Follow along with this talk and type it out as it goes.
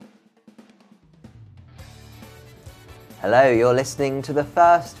Hello, you're listening to the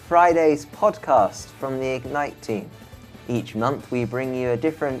First Fridays podcast from the Ignite team. Each month we bring you a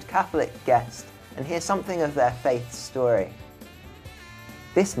different Catholic guest and hear something of their faith story.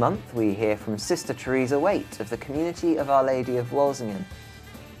 This month we hear from Sister Teresa Waite of the Community of Our Lady of Walsingham.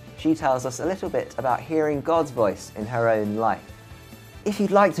 She tells us a little bit about hearing God's voice in her own life. If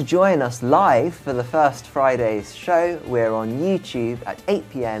you'd like to join us live for the First Fridays show, we're on YouTube at 8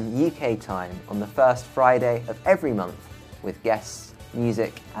 p.m. UK time on the first Friday of every month, with guests,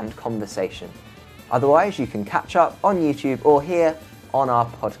 music and conversation. Otherwise, you can catch up on YouTube or here on our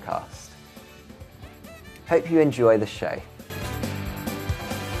podcast. Hope you enjoy the show.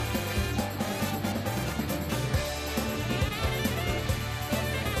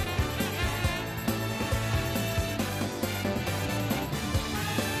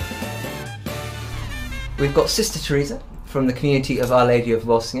 We've got Sister Teresa from the Community of Our Lady of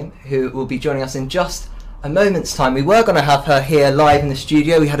Walsingham, who will be joining us in just a moment's time. We were going to have her here live in the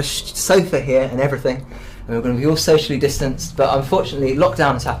studio. We had a sofa here and everything, and we were going to be all socially distanced, but unfortunately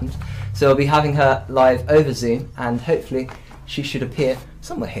lockdown has happened, so we'll be having her live over Zoom, and hopefully she should appear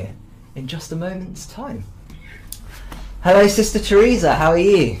somewhere here in just a moment's time. Hello Sister Teresa, how are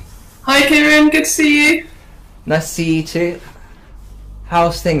you? Hi Kieran, good to see you. Nice to see you too.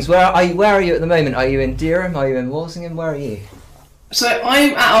 How's things? Where are you at the moment? Are you in Dereham? Are you in Walsingham? Where are you? So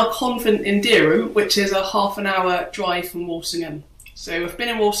I'm at our convent in Dereham, which is a half an hour drive from Walsingham. So I've been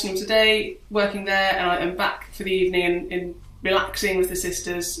in Walsingham today, working there, and I am back for the evening and relaxing with the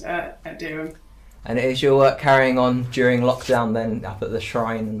sisters at Dereham. And is your work carrying on during lockdown then, up at the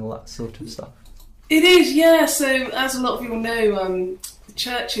shrine and all that sort of stuff? It is, yeah. So as a lot of people know, the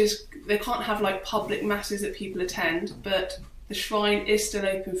churches, they can't have like public masses that people attend, but the shrine is still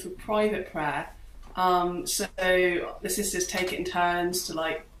open for private prayer. So the sisters take it in turns to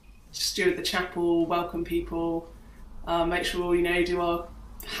like steward the chapel, welcome people, make sure, do our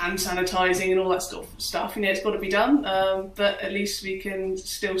hand sanitising and all that sort of stuff. It's got to be done, but at least we can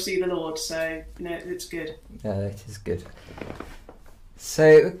still see the Lord, so it's good. Yeah, it is good. So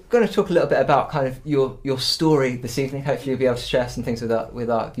we're going to talk a little bit about kind of your story this evening. Hopefully you'll be able to share some things with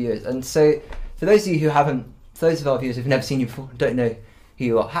our viewers. And so for those of you those of our viewers who've never seen you before, don't know who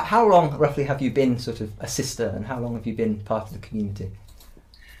you are, how long roughly have you been sort of a sister, and how long have you been part of the community?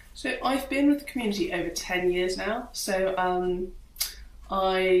 So I've been with the community over 10 years now. So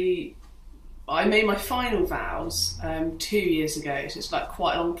I made my final vows 2 years ago, so it's like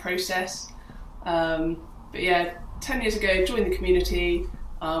quite a long process. But yeah, 10 years ago, joined the community.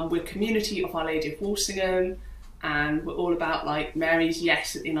 We're Community of Our Lady of Walsingham, and we're all about like Mary's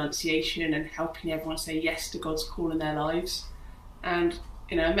yes at the Annunciation and helping everyone say yes to God's call in their lives. And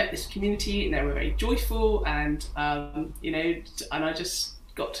I met this community and they were very joyful, and and I just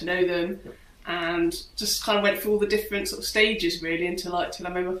got to know them and just kind of went through all the different sort of stages really till I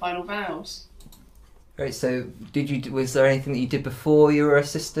made my final vows. Great. So was there anything that you did before you were a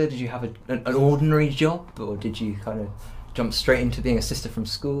sister? Did you have an ordinary job, or did you kind of jump straight into being a sister from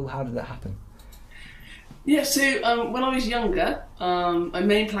school? How did that happen? Yeah, so when I was younger, my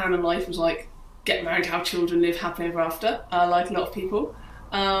main plan in life was like get married, have children, live happily ever after, like a lot of people.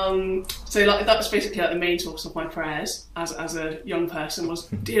 So like that was basically like the main source of my prayers as a young person was,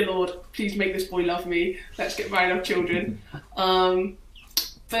 dear Lord, please make this boy love me, let's get married, have children. But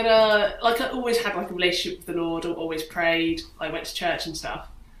like I always had like a relationship with the Lord, or always prayed, I went to church and stuff.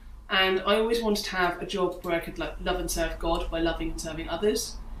 And I always wanted to have a job where I could like love and serve God by loving and serving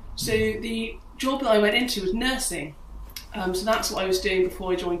others. So the job that I went into was nursing. So that's what I was doing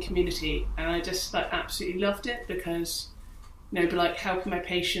before I joined community, and I just like absolutely loved it because but like helping my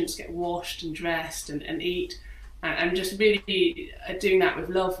patients get washed and dressed and eat, and just really doing that with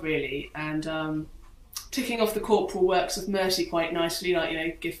love really, and ticking off the corporal works of mercy quite nicely,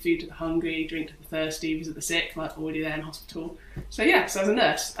 like give food to the hungry, drink to the thirsty, visit the sick, like already there in hospital. So yeah, so as a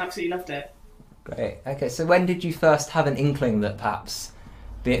nurse, absolutely loved it. Great. Okay, so when did you first have an inkling that perhaps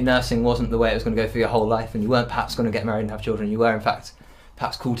be it nursing wasn't the way it was going to go for your whole life, and you weren't perhaps going to get married and have children, you were in fact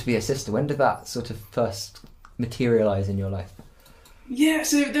perhaps called to be a sister? When did that sort of first materialise in your life? Yeah,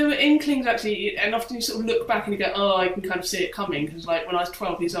 so there were inklings actually, and often you sort of look back and you go, oh, I can kind of see it coming, because like when I was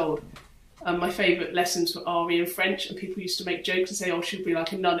 12 years old, my favourite lessons were RE in French, and people used to make jokes and say, oh, she'll be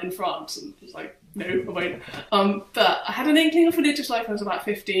like a nun in France, and I was like, no, I won't. But I had an inkling of religious life when I was about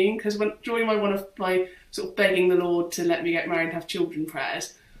 15, because during one of my sort of begging the Lord to let me get married and have children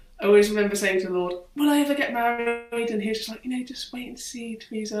prayers, I always remember saying to the Lord, will I ever get married? And he was just like, just wait and see,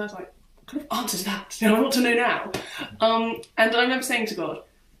 Teresa. I was like, what kind of answer is that? I want to know now. And I remember saying to God,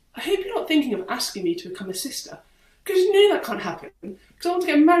 I hope you're not thinking of asking me to become a sister, because you know that can't happen, because I want to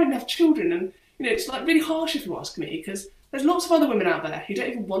get married and have children, and it's like really harsh if you ask me, because there's lots of other women out there who don't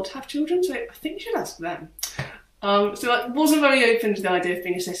even want to have children, so I think you should ask them. So like, wasn't very open to the idea of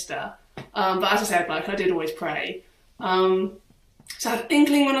being a sister, but as I said, like, I did always pray. So I had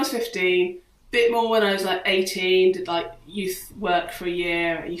inkling when I was 15, bit more when I was like 18, did like youth work for a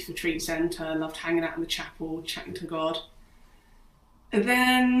year at a youth retreat centre, loved hanging out in the chapel, chatting to God. And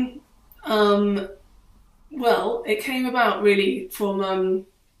then, well, it came about really from,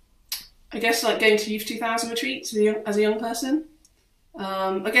 I guess, like going to Youth 2000 retreats as a young person.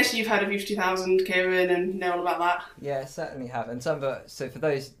 I guess you've heard of Youth 2000, Kieran, and know all about that. Yeah, certainly have. And so for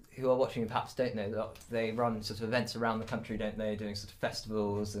those who are watching and perhaps don't know, they run sort of events around the country, don't they, doing sort of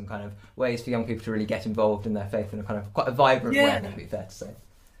festivals and kind of ways for young people to really get involved in their faith in a kind of quite a vibrant way, to be fair to say.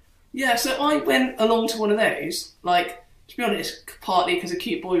 Yeah, so I went along to one of those, like, to be honest, partly because a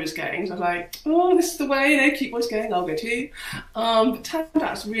cute boy was going, so I was like, oh, this is the way, cute boy's going, I'll go too. But turned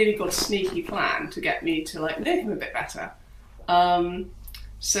out it's really got a sneaky plan to get me to like know him a bit better. And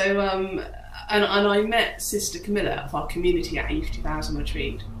I met Sister Camilla of our community at Youth 2000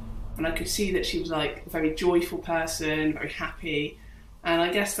 retreat, and I could see that she was like a very joyful person, very happy, and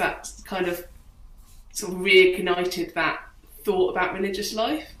I guess that kind of sort of reignited that thought about religious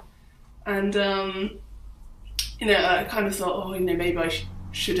life. And I kind of thought, maybe I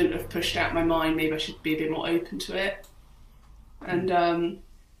shouldn't have pushed out my mind, maybe I should be a bit more open to it. And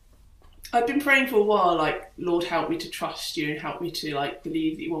I've been praying for a while, like, Lord, help me to trust you and help me to like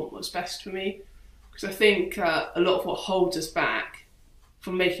believe that you want what's best for me. Because I think a lot of what holds us back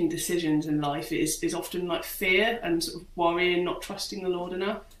from making decisions in life is often like fear and sort of worry and not trusting the Lord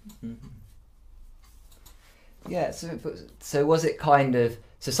enough. Mm-hmm. Yeah, so was it kind of,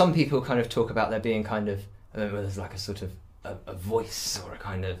 so some people kind of talk about there being kind of, there's like a sort of a voice or a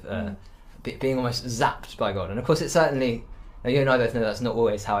kind of being almost zapped by God. And of course it certainly, you and I both know that's not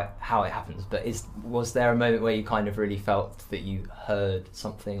always how it happens, but was there a moment where you kind of really felt that you heard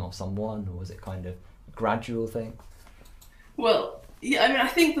something or someone, or was it kind of a gradual thing? Well, yeah, I mean, I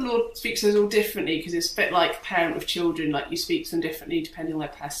think the Lord speaks to us all differently, because it's a bit like a parent with children, like you speak to them differently depending on their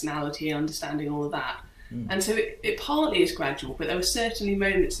personality and understanding all of that. And so it partly is gradual, but there were certainly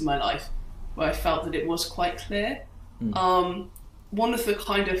moments in my life where I felt that it was quite clear. One of the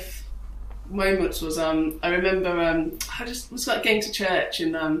kind of moments was, I remember I just was like going to church,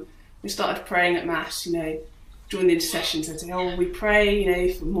 and we started praying at Mass, during the intercessions. They'd say, we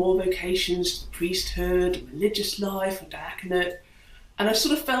pray, for more vocations to the priesthood, religious life, or diaconate. And I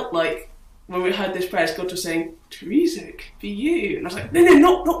sort of felt like, when we heard those prayers, God was saying, Teresa, it could be you. And I was like, no,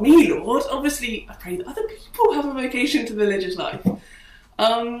 not me, Lord. Obviously, I pray that other people have a vocation to the religious life.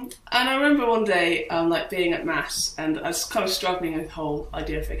 And I remember one day, being at Mass, and I was kind of struggling with the whole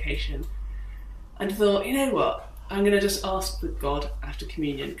idea of vocation. And I thought, you know what? I'm going to just ask with God after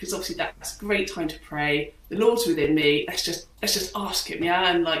communion, because obviously that's a great time to pray. The Lord's within me. Let's just ask Him,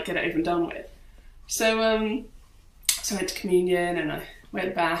 and like get it over and done with. So I went to communion, and I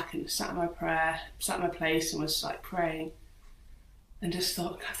went back and sat in my place, and was like praying, and just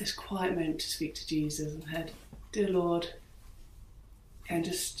thought, I have this quiet moment to speak to Jesus, and said, dear Lord, and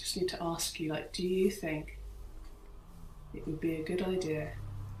just need to ask you, like, do you think it would be a good idea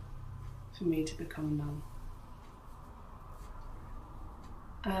for me to become a nun?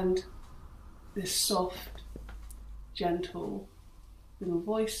 And this soft, gentle little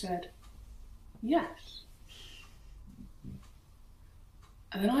voice said, yes.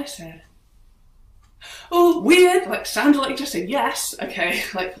 And then I said, oh, weird, like sounded like you just said yes. Okay,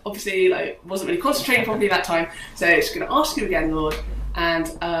 like obviously like wasn't really concentrating properly that time. So I'm just gonna ask you again, Lord, and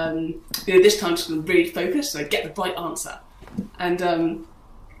this time I'm just gonna really focus so I get the right answer. And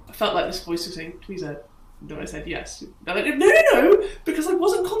I felt like this voice was saying, Teresa. Then I said yes. And I said, no, because I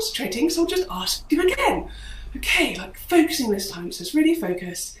wasn't concentrating, so I'll just ask you again. Okay, like focusing this time, so just really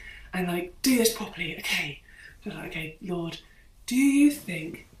focus and like do this properly. Okay. So like, okay, Lord, do you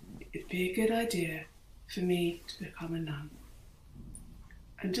think it'd be a good idea for me to become a nun?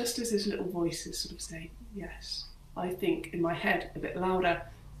 And just as this little voice is sort of saying yes, I think in my head a bit louder,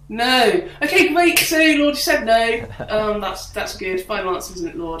 no. Okay, great. So, Lord, you said no. That's good. Final answer, isn't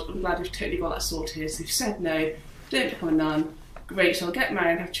it, Lord? I'm glad we've totally got that sorted. So you've said no. Don't become a nun. Great. So I'll get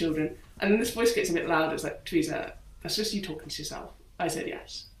married and have children. And then this voice gets a bit louder. It's like, Teresa, that's just you talking to yourself. I said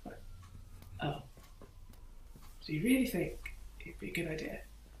yes. Like, oh. So you really think it'd be a good idea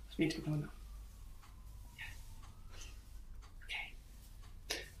for me to become a nun? Yeah.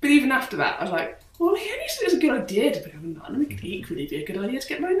 Okay. But even after that, I was like, well, he only said it was a good idea to become a nun. It could equally be a good idea to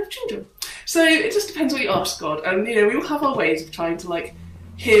get married and have children. So it just depends what you ask God. And, we all have our ways of trying to, like,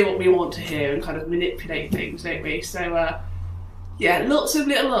 hear what we want to hear and kind of manipulate things, don't we? So, lots of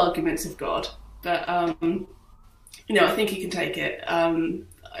little arguments with God. but I think he can take it.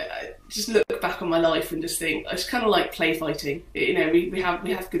 I just look back on my life and just think it's kind of like play fighting. We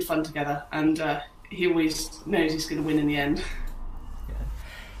have good fun together, and he always knows he's going to win in the end. Yeah.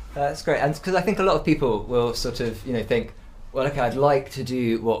 That's great, and because I think a lot of people will sort of think, well, okay, I'd like to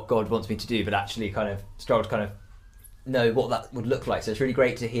do what God wants me to do, but actually kind of struggle to kind of know what that would look like. So it's really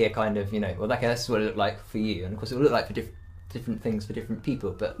great to hear kind of well, okay, that's what it looked like for you, and of course it will look like for different things for different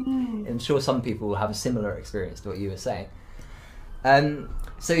people, but I'm sure some people will have a similar experience to what you were saying.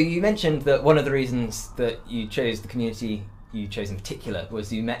 So you mentioned that one of the reasons that you chose the community you chose in particular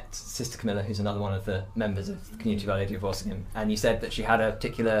was you met Sister Camilla, who's another one of the members of the community of Our Lady of Walsingham, and you said that she had a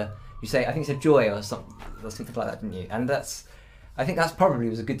particular, I think you said joy or something like that, didn't you? And I think that's probably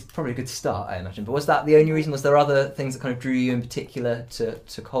a good start, I imagine. But was that the only reason? Was there other things that kind of drew you in particular to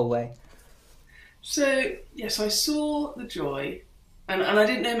Colway? So yes, I saw the joy, and I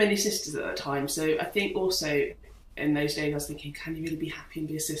didn't know many sisters at that time. So I think also in those days I was thinking, can you really be happy and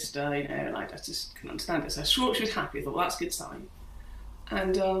be a sister? And I just couldn't understand it. So I saw she was happy. I thought, well, that's a good sign.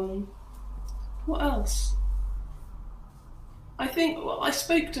 And what else? I think I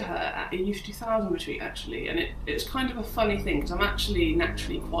spoke to her at a Youth 2000 retreat actually, and it's kind of a funny thing because I'm actually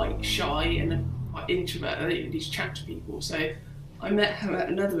naturally quite shy and quite introvert. I don't really chat to people, so I met her at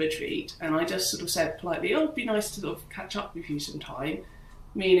another retreat, and I just sort of said politely, "Oh, it'd be nice to sort of catch up with you sometime,"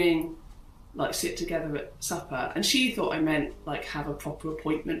 meaning like sit together at supper. And she thought I meant like have a proper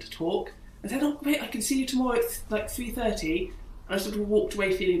appointment to talk. I said, "Oh, wait, I can see you tomorrow at like 3:30." And I sort of walked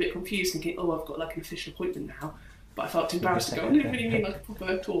away feeling a bit confused, thinking, "Oh, I've got like an official appointment now." But I felt embarrassed to go, I didn't really mean like a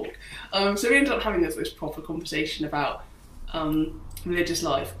proper talk. So we ended up having this proper conversation about religious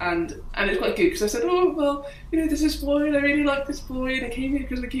life, and it's quite good because I said, "Oh, well, there's this boy and I really like this boy and I came here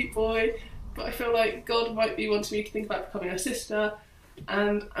because I'm a cute boy, but I feel like God might be wanting me to think about becoming a sister."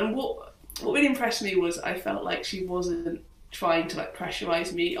 And what really impressed me was I felt like she wasn't trying to like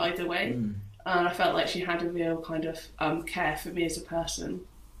pressurise me either way, and I felt like she had a real kind of care for me as a person,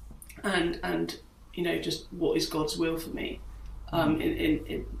 and just what is God's will for me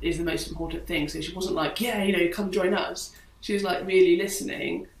is the most important thing. So she wasn't like, come join us. She was like really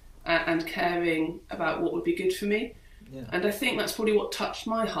listening and caring about what would be good for me. Yeah. And I think that's probably what touched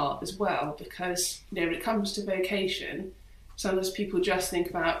my heart as well, because when it comes to vocation, sometimes people just think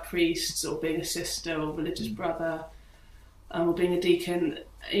about priests or being a sister or religious brother or being a deacon.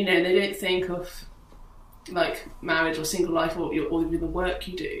 They don't think of like marriage or single life or even the work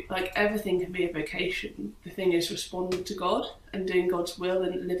you do. Like everything can be a vocation. The thing is responding to God and doing God's will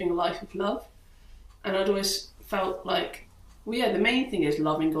and living a life of love. And I'd always felt like, the main thing is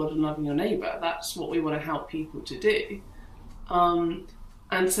loving God and loving your neighbour. That's what we want to help people to do. And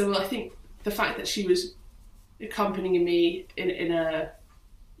so I think the fact that she was accompanying me in a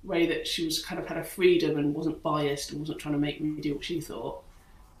way that she was kind of had a freedom and wasn't biased and wasn't trying to make me do what she thought,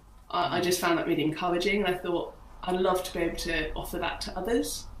 I just found that really encouraging, and I thought I'd love to be able to offer that to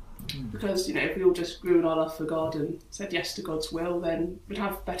others, because if we all just grew in our love for God and said yes to God's will, then we'd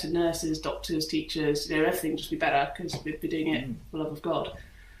have better nurses, doctors, teachers, everything would just be better because we'd be doing it for the love of God.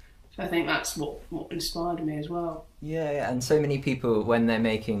 So I think that's what inspired me as well. Yeah, and so many people, when they're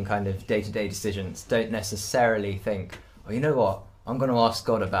making kind of day-to-day decisions, don't necessarily think, oh, you know what, I'm going to ask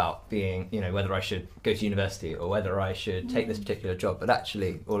God about being, whether I should go to university or whether I should take this particular job. But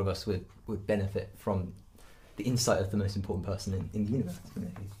actually, all of us would benefit from the insight of the most important person in the universe.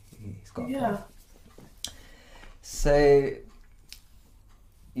 He's got So,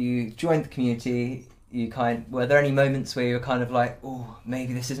 you joined the community. Were there any moments where you were kind of like, oh,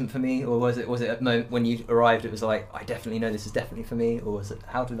 maybe this isn't for me? Or was it a moment when you arrived, it was like, I definitely know this is definitely for me? Or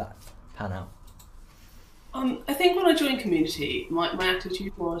how did that pan out? I think when I joined community, my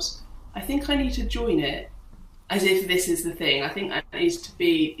attitude was, I think I need to join it as if this is the thing. I think that needs to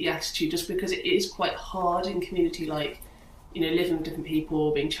be the attitude, just because it is quite hard in community, like, living with different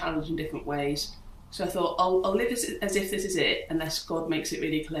people, being challenged in different ways. So I thought, I'll live as if this is it, unless God makes it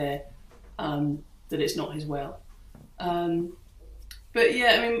really clear that it's not his will. But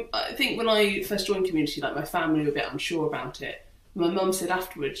yeah, I think when I first joined community, like my family were a bit unsure about it. My mum said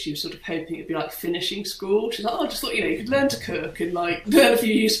afterwards she was sort of hoping it'd be like finishing school. She's like, I just thought, you could learn to cook and like learn a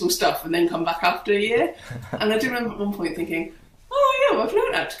few useful stuff and then come back after a year. And I do remember at one point thinking, oh yeah, well, I've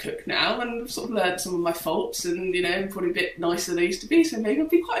learned how to cook now and I've sort of learned some of my faults and, I'm probably a bit nicer than I used to be, so maybe I'll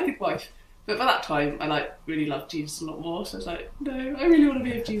be quite a good wife. But by that time, I really loved Jesus a lot more, so I was like, no, I really want to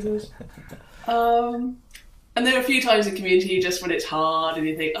be with Jesus. And there are a few times in community just when it's hard and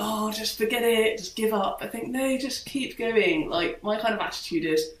you think, oh, just forget it, just give up. I think, no, just keep going. Like, my kind of attitude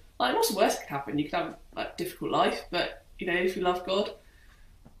is, like, what's the worst that could happen? You could have a difficult life, but, if you love God,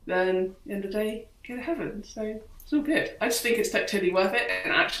 then at the end of the day, go to heaven. So it's all good. I just think it's totally worth it,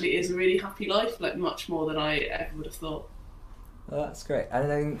 and actually is a really happy life, like much more than I ever would have thought. Well, that's great.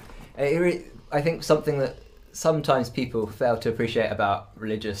 And I think something that sometimes people fail to appreciate about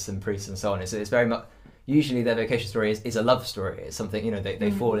religious and priests and so on is that it's very much, usually their vocation story is a love story. It's something, you know,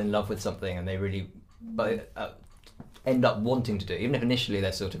 they fall in love with something and they really end up wanting to do, even if initially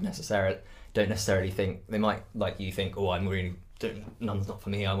they sort of don't necessarily think, they might, like you think, oh, none's not for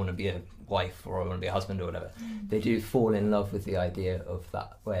me, I want to be a wife or I want to be a husband or whatever. They do fall in love with the idea of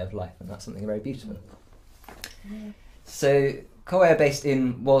that way of life, and that's something very beautiful. So Coe are based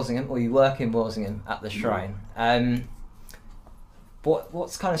in Walsingham, or you work in Walsingham at the Shrine.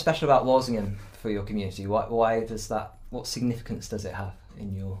 What's kind of special about Walsingham for your community? Why does that? What significance does it have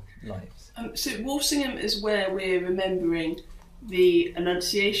in your lives? So Walsingham is where we're remembering the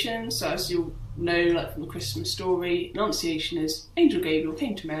Annunciation. So as you'll know, like from the Christmas story, Annunciation is Angel Gabriel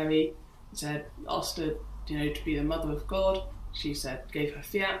came to Mary, said, asked her, to be the mother of God. She said, gave her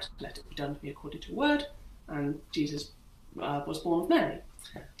fiat, let it be done to me according to word, and Jesus was born of Mary.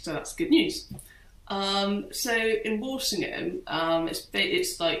 So that's good news. So in Walsingham,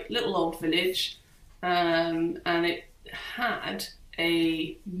 it's like a little old village, and it had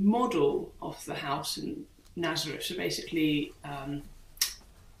a model of the house in Nazareth. So basically,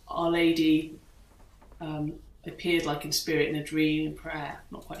 Our Lady appeared like in spirit in a dream, in prayer,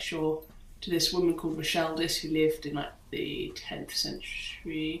 not quite sure, to this woman called Rocheldis, who lived in like the 11th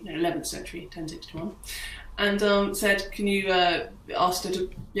century, 1061, and said, can you ask her to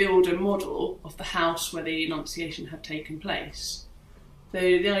build a model of the house where the Annunciation had taken place. So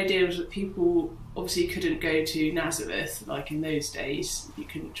the idea was that people obviously couldn't go to Nazareth, like in those days. You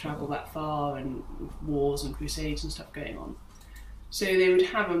couldn't travel that far, and wars and crusades and stuff going on. So they would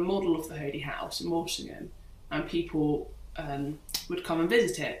have a model of the Holy House in Walsingham, and people would come and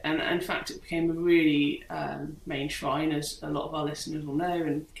visit it. And in fact, it became a really main shrine, as a lot of our listeners will know,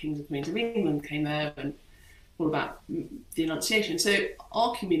 and kings and queens of England came there, and all about the Annunciation. So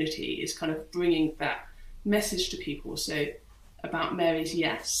our community is kind of bringing that message to people. So about Mary's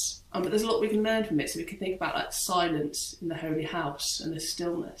yes, but there's a lot we can learn from it. So we can think about like silence in the Holy House and the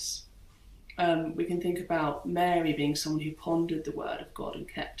stillness. We can think about Mary being someone who pondered the word of God and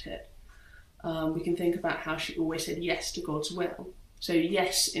kept it. We can think about how she always said yes to God's will. So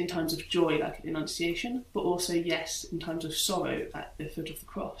yes in times of joy, like at the Annunciation, but also yes in times of sorrow at the foot of the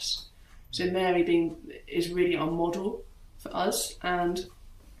cross. So Mary is really our model for us, and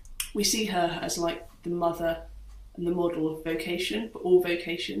we see her as like the mother and the model of vocation, but all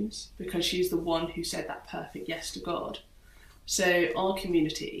vocations, because she's the one who said that perfect yes to God. So our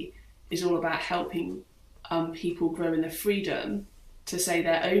community is all about helping people grow in their freedom to say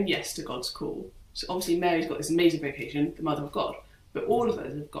their own yes to God's call. So obviously Mary's got this amazing vocation, the Mother of God, but all of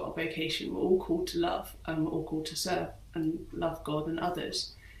us have got a vocation. We're all called to love, and we're all called to serve and love God and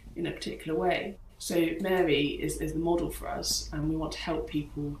others in a particular way. So Mary is the model for us, and we want to help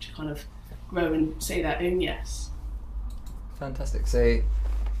people to kind of grow and say their own yes. Fantastic. So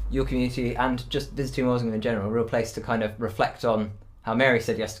your community, and just visiting Walsingham in general, a real place to kind of reflect on how Mary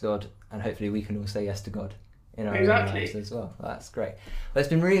said yes to God, and hopefully we can all say yes to God in our own lives as well. That's great. Well, it's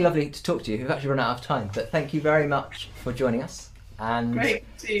been really lovely to talk to you. We've actually run out of time, but thank you very much for joining us, and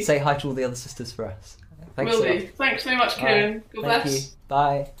say hi to all the other sisters for us. Thanks Will do. Thanks very much, Kieran. God bless. Thank you.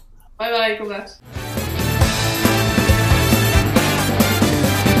 Bye. Bye. God bless.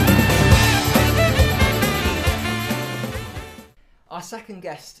 Our second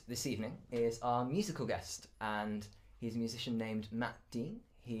guest this evening is our musical guest, and he's a musician named Matt Dean.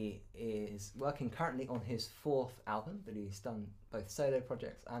 He is working currently on his 4th album, but he's done both solo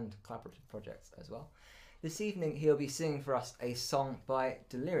projects and collaborative projects as well. This evening he'll be singing for us a song by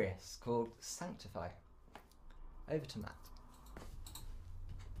Delirious called Sanctify. Over to Matt.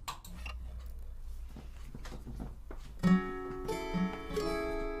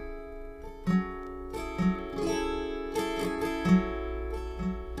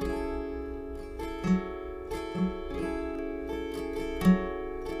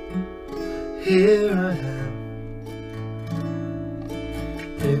 Here I am,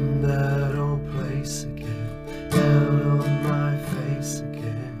 in that old place again, down on my face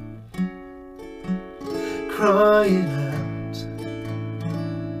again, crying out.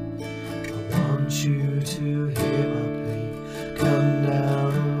 I want you to hear my plea, come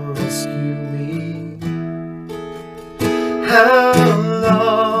down and rescue me. How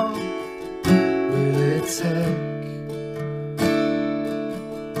long will it take?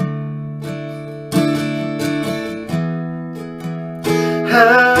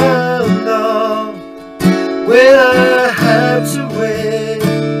 How long will I have to wait?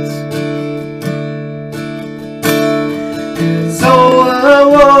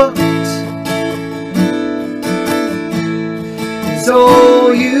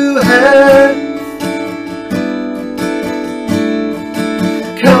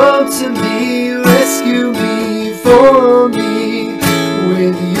 Come to me, rescue me, follow me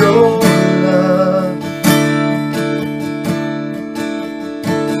with your love.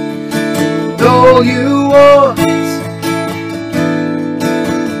 And all you want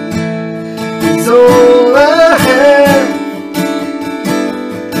is all I have.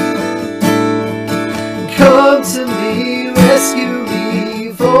 Come to me, rescue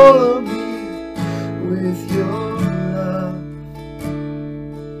me, follow me with your love.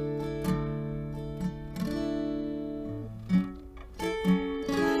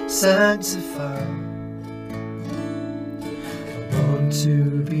 Sanctify, I want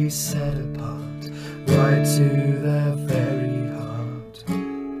to be set apart, right to their very heart.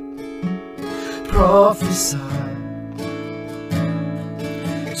 Prophesy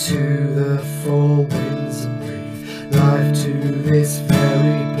to the four winds and breathe life to this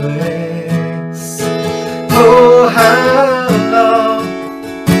very place. Oh, how long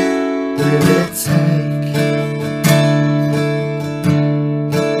will it take?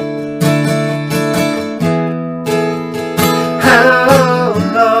 How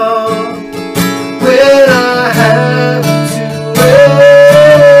long will I have to wait?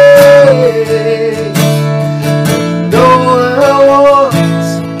 And all I want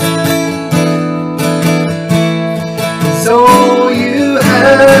is all you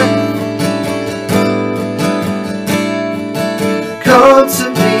have. Come to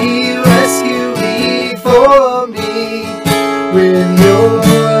me, rescue me, follow me with your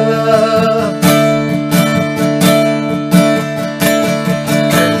love.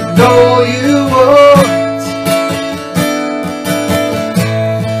 And all you want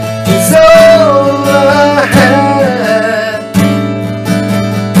is all I have.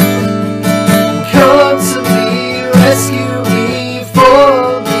 Come to me, rescue me,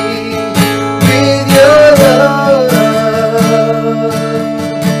 follow me with your love.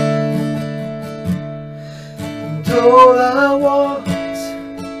 And all I want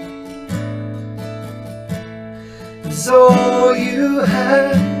is all you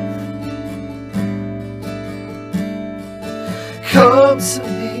have. Come to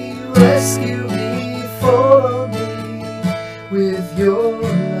me, rescue me, follow me with your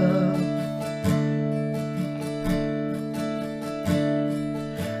love.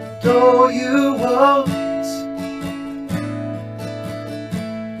 And all you want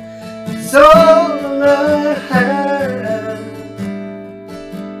is all I have.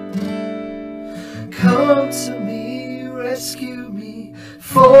 Come to me, rescue me,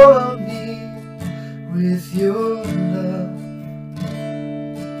 follow me with your love.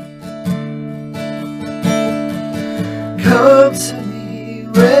 Come to me,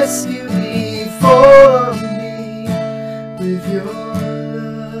 rescue me, follow me with your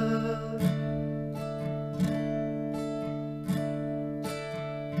love.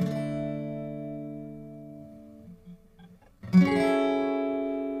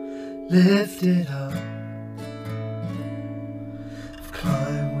 Lift it up, I've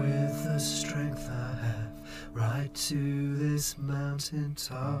climbed with the strength I have, right to this mountain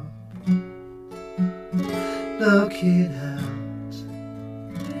top. Looking out,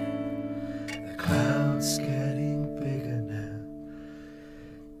 the clouds getting bigger now.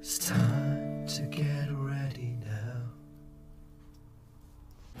 It's time to get ready now.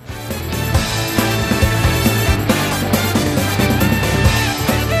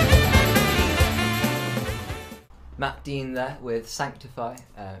 Matt Dean there with Sanctify,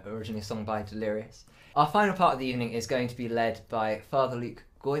 originally sung by Delirious. Our final part of the evening is going to be led by Father Luke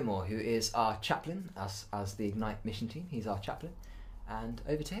Goymore, who is our chaplain, as the Ignite mission team. He's our chaplain, and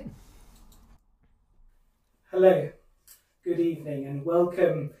over to him. Hello, good evening and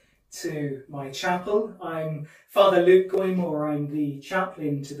welcome to my chapel. I'm Father Luke Goymore. I'm the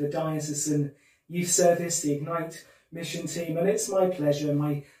chaplain to the Diocesan Youth Service, the Ignite mission team, and it's my pleasure,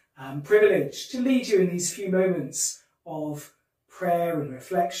 my privilege to lead you in these few moments of prayer and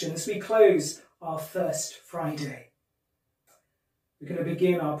reflection as we close our first Friday. We're going to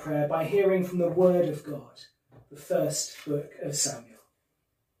begin our prayer by hearing from the Word of God, the first book of Samuel.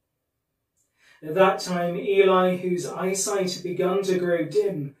 At that time, Eli, whose eyesight had begun to grow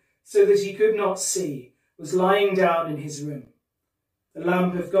dim so that he could not see, was lying down in his room. The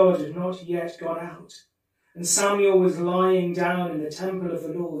lamp of God had not yet gone out, and Samuel was lying down in the temple of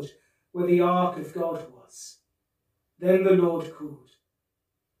the Lord, where the ark of God was. Then the Lord called,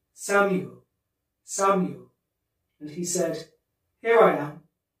 "Samuel, Samuel." And he said, "Here I am,"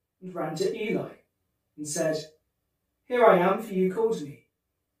 and ran to Eli and said, "Here I am, for you called me."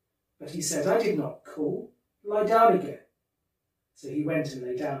 But he said, "I did not call. Lie down again." So he went and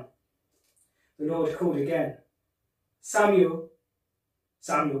lay down. The Lord called again, "Samuel,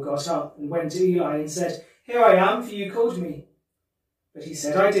 Samuel got up and went to Eli and said, "Here I am, for you called me." But he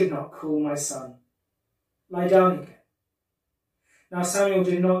said, "I did not call, my son. Lie down again." Now Samuel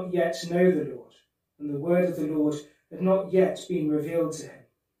did not yet know the Lord, and the word of the Lord had not yet been revealed to him.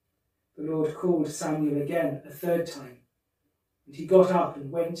 The Lord called Samuel again a third time, and he got up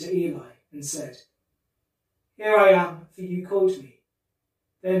and went to Eli and said, "Here I am, for you called me."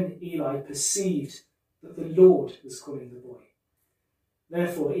 Then Eli perceived that the Lord was calling the boy.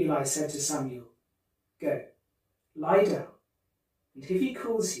 Therefore Eli said to Samuel, "Go, lie down, and if he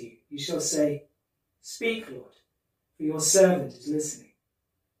calls you, you shall say, 'Speak, Lord, for your servant is listening.'"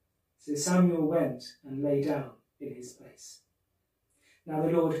 So Samuel went and lay down in his place. Now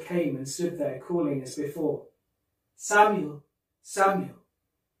the Lord came and stood there, calling as before, "Samuel, Samuel."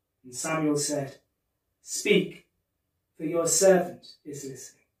 And Samuel said, "Speak, for your servant is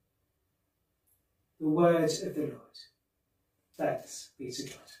listening." The word of the Lord. Thanks be to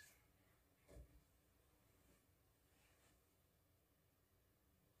God.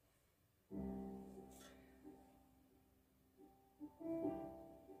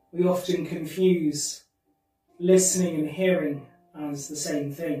 We often confuse listening and hearing as the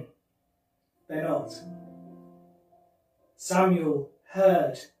same thing. They're not. Samuel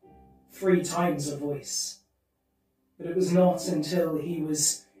heard 3 times a voice, but it was not until he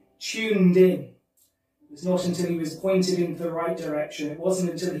was tuned in, it was not until he was pointed in the right direction, it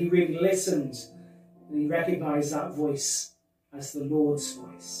wasn't until he really listened that he recognised that voice as the Lord's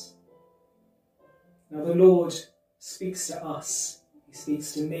voice. Now the Lord speaks to us. He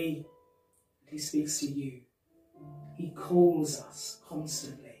speaks to me, and he speaks to you. He calls us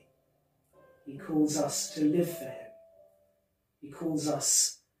constantly. He calls us to live for him. He calls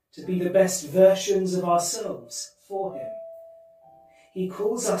us to be the best versions of ourselves for him. He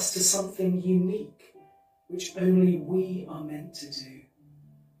calls us to something unique, which only we are meant to do.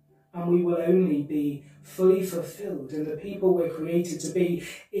 And we will only be fully fulfilled in the people we're created to be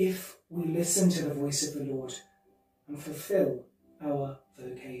if we listen to the voice of the Lord and fulfill our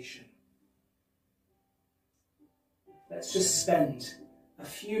vocation. Let's just spend a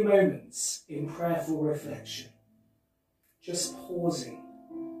few moments in prayerful reflection, just pausing,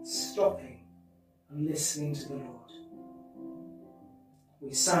 stopping and listening to the Lord.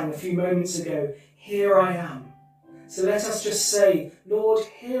 We sang a few moments ago, "Here I am." So let us just say, "Lord,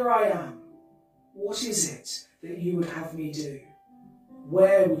 here I am. What is it that you would have me do?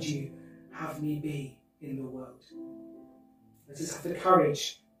 Where would you have me be in the world?" Let us have the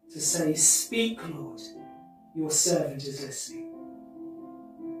courage to say, "Speak, Lord, your servant is listening."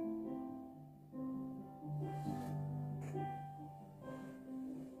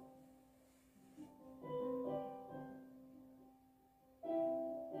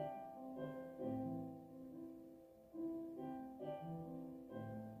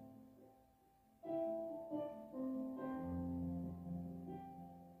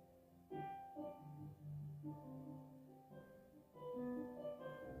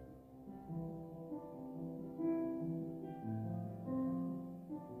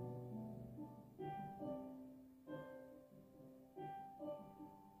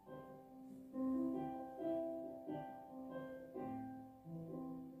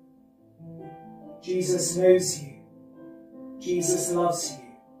 Jesus knows you. Jesus loves you.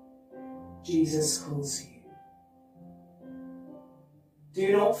 Jesus calls you.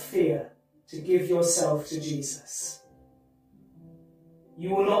 Do not fear to give yourself to Jesus. You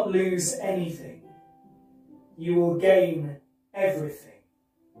will not lose anything. You will gain everything.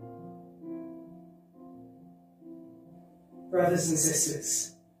 Brothers and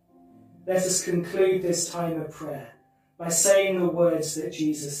sisters, let us conclude this time of prayer by saying the words that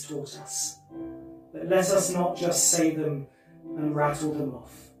Jesus taught us. But let us not just say them and rattle them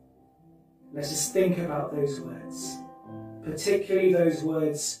off. Let us think about those words, particularly those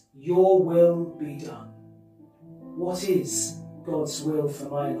words, "Your will be done." What is God's will for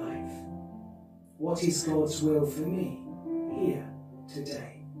my life? What is God's will for me here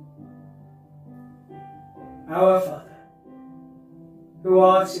today? Our Father, who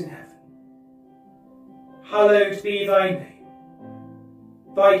art in heaven, hallowed be thy name.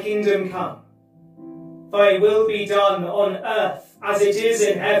 Thy kingdom come. Thy will be done on earth as it is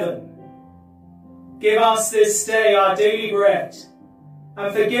in heaven. Give us this day our daily bread,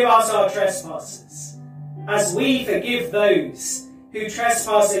 and forgive us our trespasses, as we forgive those who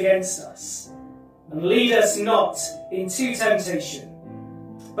trespass against us. And lead us not into temptation,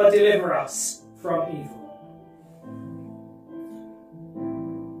 but deliver us from evil.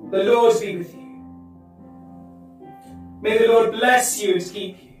 The Lord be with you. May the Lord bless you and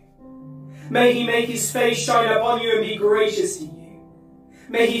keep you. May he make his face shine upon you and be gracious to you.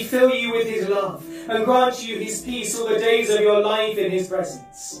 May he fill you with his love and grant you his peace all the days of your life in his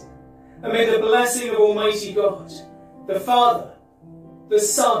presence. And may the blessing of Almighty God, the Father, the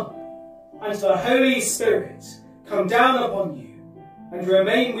Son, and the Holy Spirit come down upon you and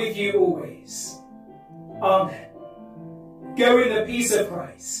remain with you always. Amen. Go in the peace of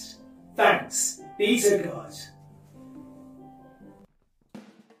Christ. Thanks be to God.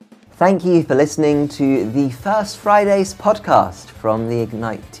 Thank you for listening to the First Fridays podcast from the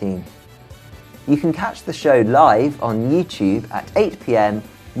Ignite team. You can catch the show live on YouTube at 8 p.m.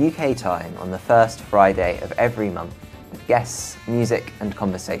 UK time on the first Friday of every month, with guests, music and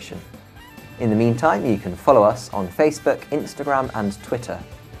conversation. In the meantime, you can follow us on Facebook, Instagram and Twitter.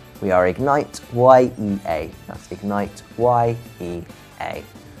 We are Ignite YEA. That's Ignite YEA.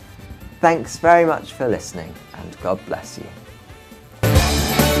 Thanks very much for listening and God bless you.